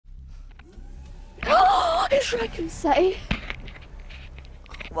Dragon City.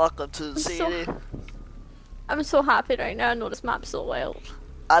 Welcome to the city. I'm so happy right now. I know this map so well.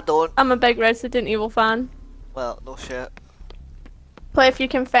 I don't. I'm a big Resident Evil fan. Well, no shit. Play if you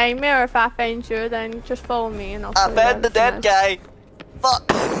can find me, or if I find you, then just follow me and I'll show I you found the where dead guy.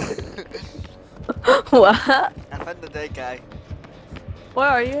 Fuck. What? I found the dead guy. Where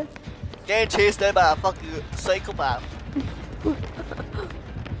are you? Getting chased down by a fucking psychopath.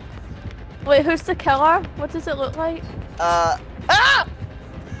 Wait, who's the killer? What does it look like? Ah!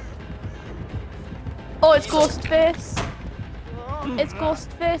 Oh, it's Ghostface. It's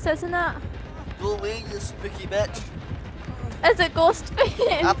Ghostface, isn't it? Go away, you spooky bitch. Is it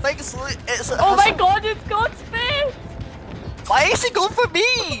Ghostface? I think it's Oh my god, it's Ghostface! Why is he going for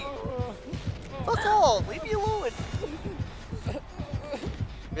me? Fuck off, leave me alone.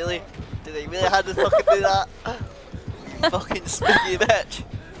 Really? Did they really have to fucking do that? You fucking spooky bitch.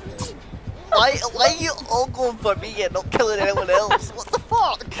 Why are you all going for me and not killing anyone else? What the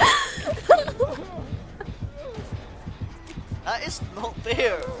fuck? That is not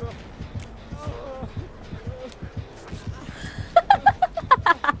fair.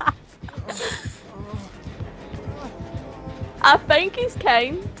 I think he's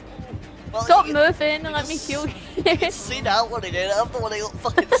kind. Well, Stop moving and let me heal you. You can see that one again. I'm the one that got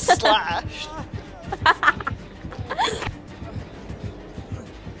fucking slashed.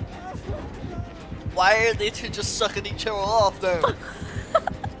 Why are they two just sucking each other off now?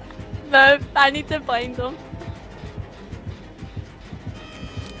 No, I need to blind them.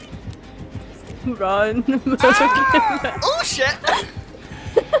 Run. Ah! Oh shit!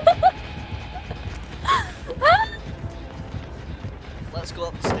 Let's go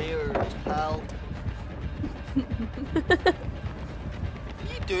upstairs, pal. What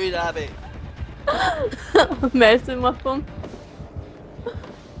are you doing, Abby? Messing with them.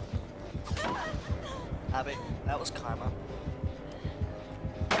 Abby, that was karma.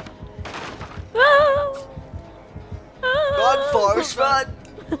 Run, Forrest, run!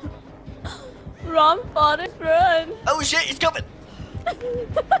 Run, Forrest, run! Oh shit, he's coming!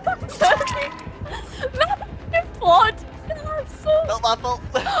 You're flawed! So... Not my fault.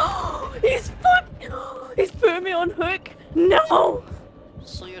 He's putting me on hook! No!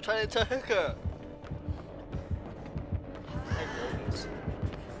 So you're trying to hook her?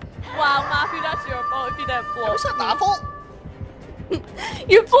 Wow, Matthew, that's your fault if you didn't block. Was that my fault?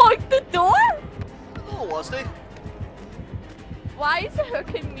 You blocked the door? No, it wasn't. Why is he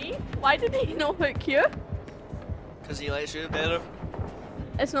hooking me? Why did he not hook you? Because he likes you better.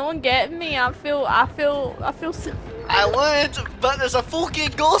 It's no one getting me. I feel so... I would, but there's a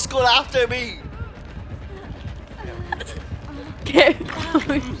fucking ghost going after me. Get out.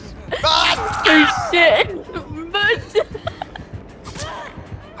 Run! Oh shit! But...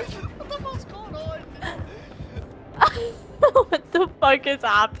 What the fuck's going on? What the fuck is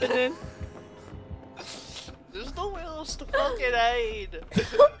happening? There's nowhere else to fucking hide.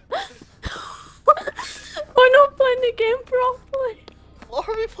 We're not playing the game properly. What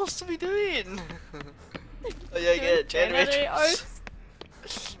are we supposed to be doing? Oh yeah, get generators.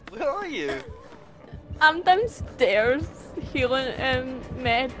 Where are you? I'm downstairs healing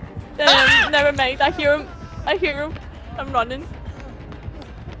med. Never mind. I hear him. I'm running.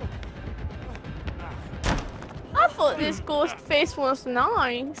 I thought this ghost face was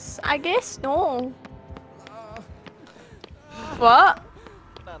nice. I guess no. What?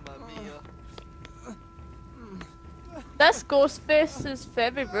 Mamma mia. This ghost face is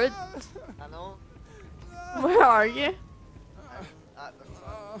very rude. I know. Where are you? At the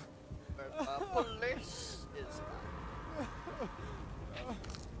front. Where the police is.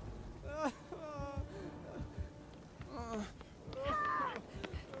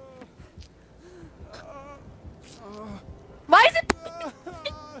 Why is it?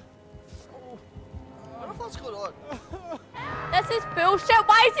 What the fuck's going on? This is bullshit.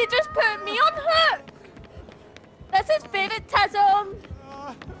 Why is he just putting me on hook? This is favoritism.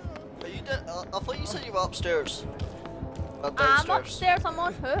 Are you I thought you said you were upstairs. Not I'm downstairs. upstairs. I'm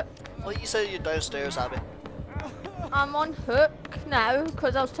on hook. I thought you said you're downstairs, Abby. I'm on hook now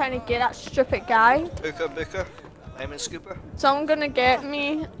because I was trying to get that stupid guy. Hooker, booker, lemon scooper. Someone gonna get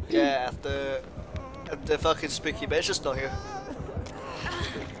me. Yeah, if the fucking spooky bitch is not here.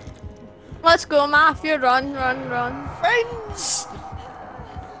 Let's go, Matthew. Run, run, run. Friends!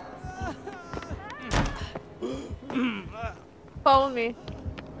 Follow me.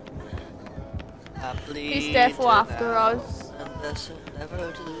 I bleed He's definitely after us. Unless I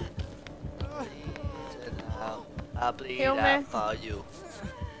never do. Bleed out. I bleed Heal me. out for you.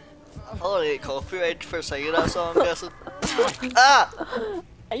 I probably get copyrighted for singing that song, I'm guessing. Ah!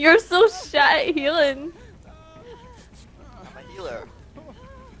 You're so shit at healing. healer.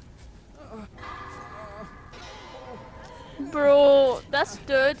 Bro, this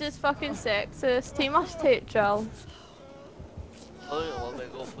dude is fucking sexist. He must take Jill. I don't want to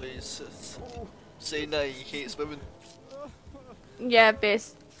go places. Saying that you hate swimming. Yeah,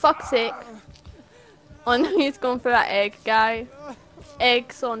 base. Fuck's sake. Oh no, he's going for that egg guy.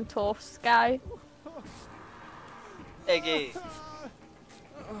 Eggs on toast guy. Eggy.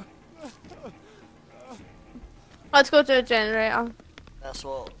 Let's go to a generator. That's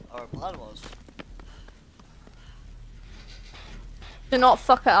what our plan was. Do not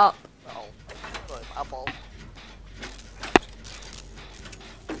fuck it up. Oh, got my ball.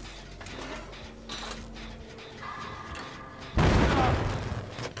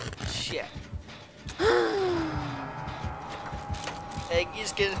 Shit.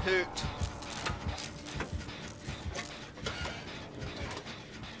 Eggy's getting hooked.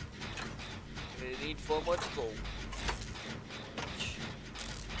 We need 4 more to go.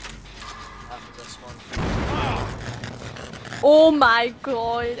 After this one. Oh my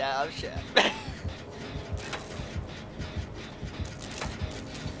god. Yeah, I'm shit.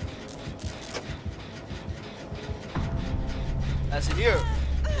 That's in here.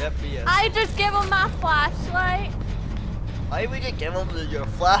 Yep, he is. I just give him my flashlight. Why would you give him your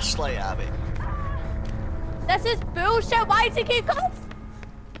flashlight, Abby? This is bullshit. Why does he keep going?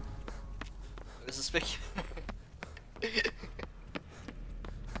 This is speaking.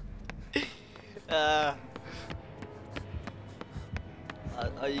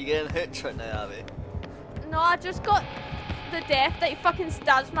 Are you getting hit right now, Abby? No, I just got the death that he fucking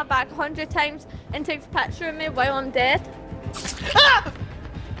stabs my back 100 times and takes a picture of me while I'm dead. Ah!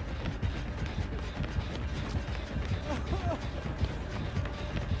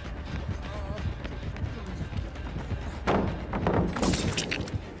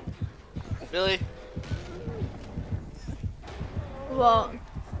 Really? What?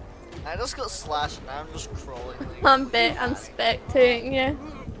 I just got slashed and I'm just crawling. Like, I'm spectating you.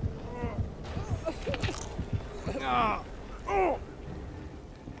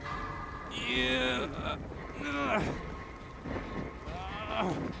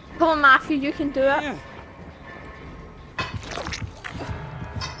 Come on, Matthew, you can do it.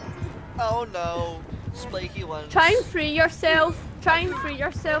 oh no. Spiky one. Try and free yourself. Try and free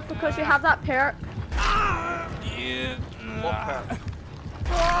yourself because you have that perk. What perk?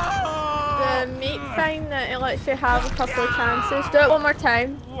 The meat thing that it lets you have a couple of chances. Do it one more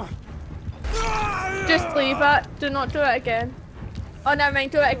time. Just leave it. Do not do it again. Oh, never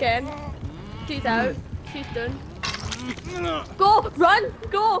mind. Do it again. She's out. She's done. Go! Run!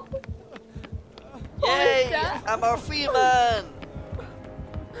 Go! Yay! shit. I'm our free man!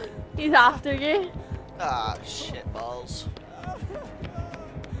 He's after you. Ah, shit balls.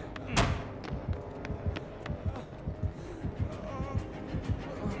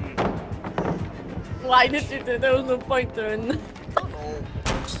 Why did you do that? There was no point doing that. No,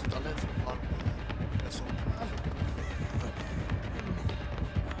 just done it for fun. This one.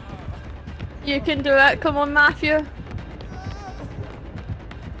 You can do it. Come on, Matthew.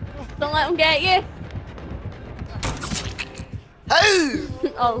 Don't let him get you. How?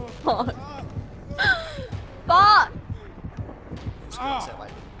 Oh, fuck. Fuck!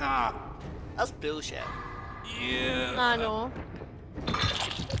 That's bullshit. I know.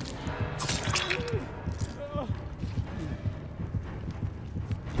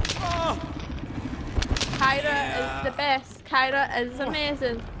 Kyra is the best. Kyra is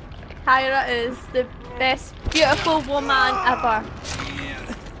amazing. Kyra is the best beautiful woman ever.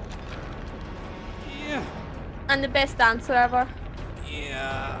 And the best dancer ever.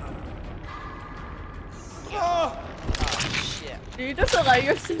 Oh, shit. Do you just allow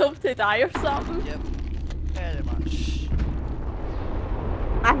yourself to die or something? Yep. Very much.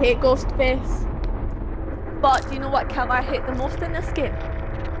 I hate Ghostface. But do you know what kill I hate the most in this game?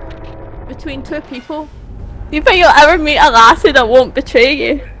 Between two people. Do you think you'll ever meet a lassie that won't betray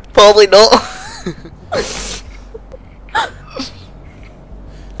you? Probably not.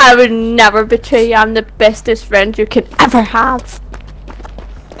 I would never betray you. I'm the bestest friend you could ever have.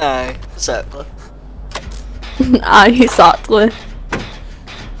 Aye, exactly. Aye, exactly.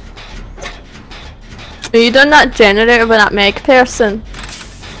 Are you done that generator with that Meg person?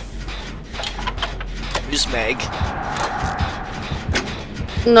 Who's Meg?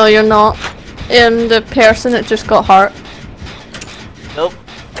 No, you're not. The person that just got hurt. Nope.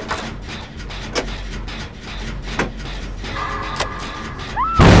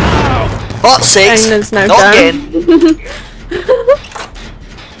 Hot six. Is now Not down. again.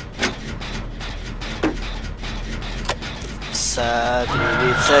 Sad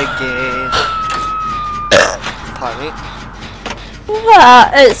it's again. Pardon me.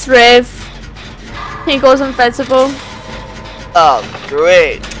 It's Rev. He goes invisible. Oh,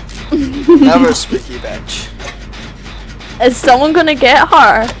 great. Never spooky bitch. Is someone gonna get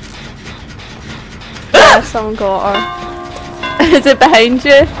her? Yeah, someone got her. Is it behind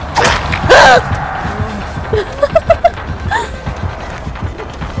you?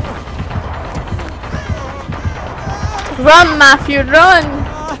 Run, Matthew, run!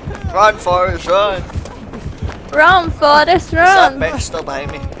 Run, Forrest, run! Run, Forrest, Is that run! bitch still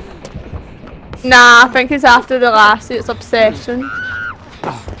behind me? Nah, I think it's after the last, it's obsession.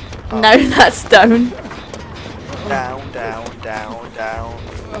 Now that's down. Down, down, down, down.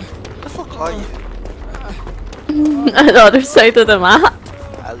 Where the fuck are you? On the other side of the map.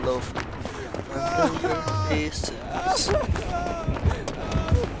 I love faces.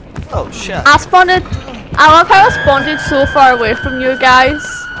 Oh shit. I love how I spawned so far away from you guys.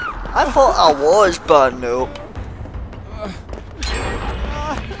 I thought I was, but nope.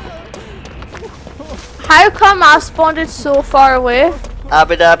 How come I spawned so far away?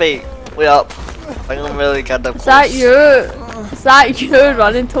 Abby Dabby, wait up. I think I'm really getting close. Is that you? Is that you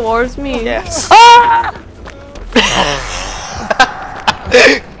running towards me? Yes. Ah!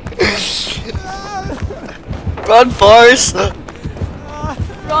 Run, Forrest!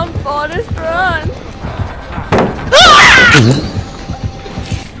 Run, Forrest, run!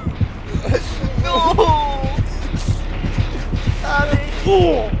 No! Abby!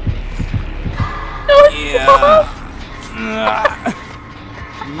 No, stop!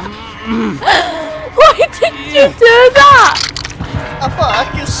 Why did you do that? I thought I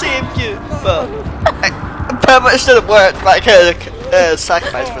could save you, but I pretty much didn't work, but I kind of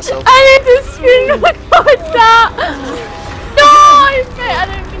sacrificed myself. I need to screen record that! No! I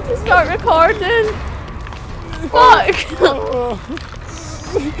didn't mean to start recording. Fuck!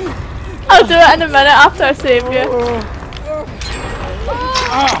 I'll do it in a minute after I save you.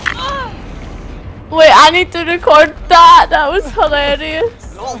 Wait, I need to record that. That was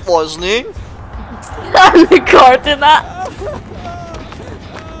hilarious. No, it wasn't it? I'm recording that.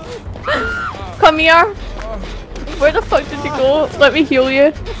 Come here. Where the fuck did you go? Let me heal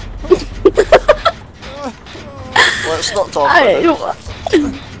you. Let's not talk about it.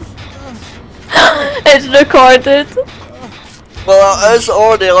 It's recorded. Well, it's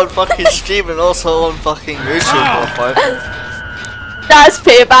already on fucking stream and also on fucking YouTube. That's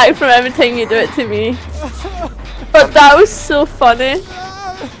payback from every time you do it to me. But that was so funny.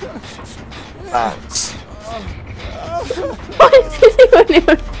 Thanks. Why did he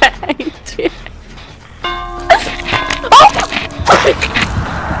even behind you? Oh!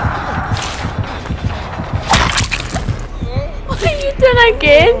 What are you doing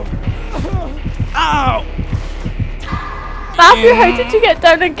again? Ow! Matthew, how did you get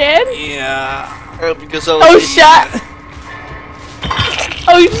down again? Yeah. Because I was Oh shit!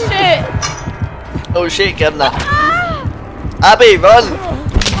 Oh shit! Oh shit, get that. Abby, run!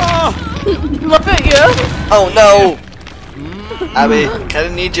 Look at you! Oh no! Abby, kinda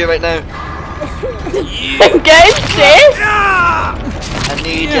need you right now. Get safe! I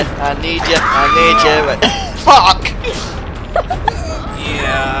need you, I need you, I need you. Right. Fuck!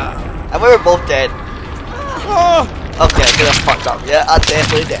 Yeah. And we were both dead. Okay, I think I fucked up. Yeah, I'm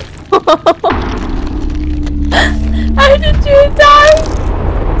definitely dead. How did you die?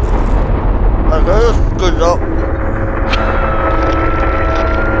 Okay, good job.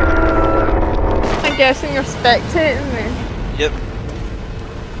 I'm guessing you're spectating me. Yep.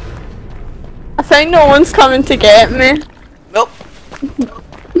 I think no one's coming to get me. Nope.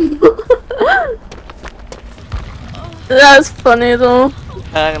 That's funny though.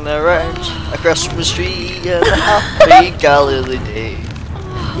 Hanging around a Christmas tree and a happy Galilee day.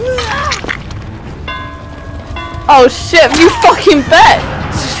 Oh shit, you fucking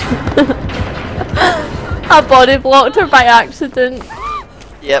bitch! I body blocked her by accident.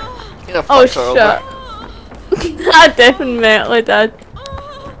 Yep. You know, Oh fucked her shit. over. I definitely did.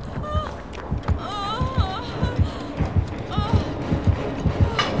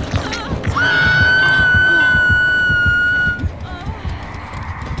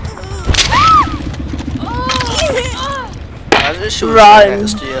 I just showed Run. you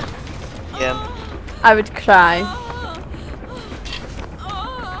next to you. Again. I would cry.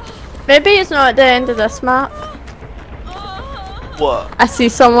 Maybe it's not at the end of this map. What? I see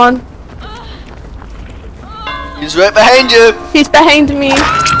someone. He's right behind you! He's behind me.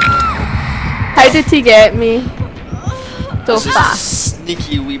 How did he get me? So This is a fast.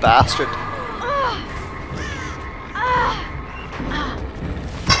 sneaky wee bastard.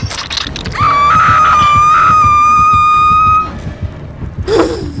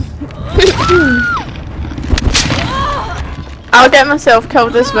 I'll get myself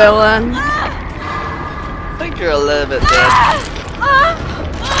killed as well then. I think you're a little bit dead.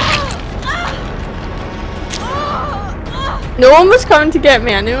 No one was coming to get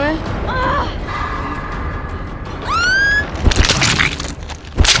me anyway.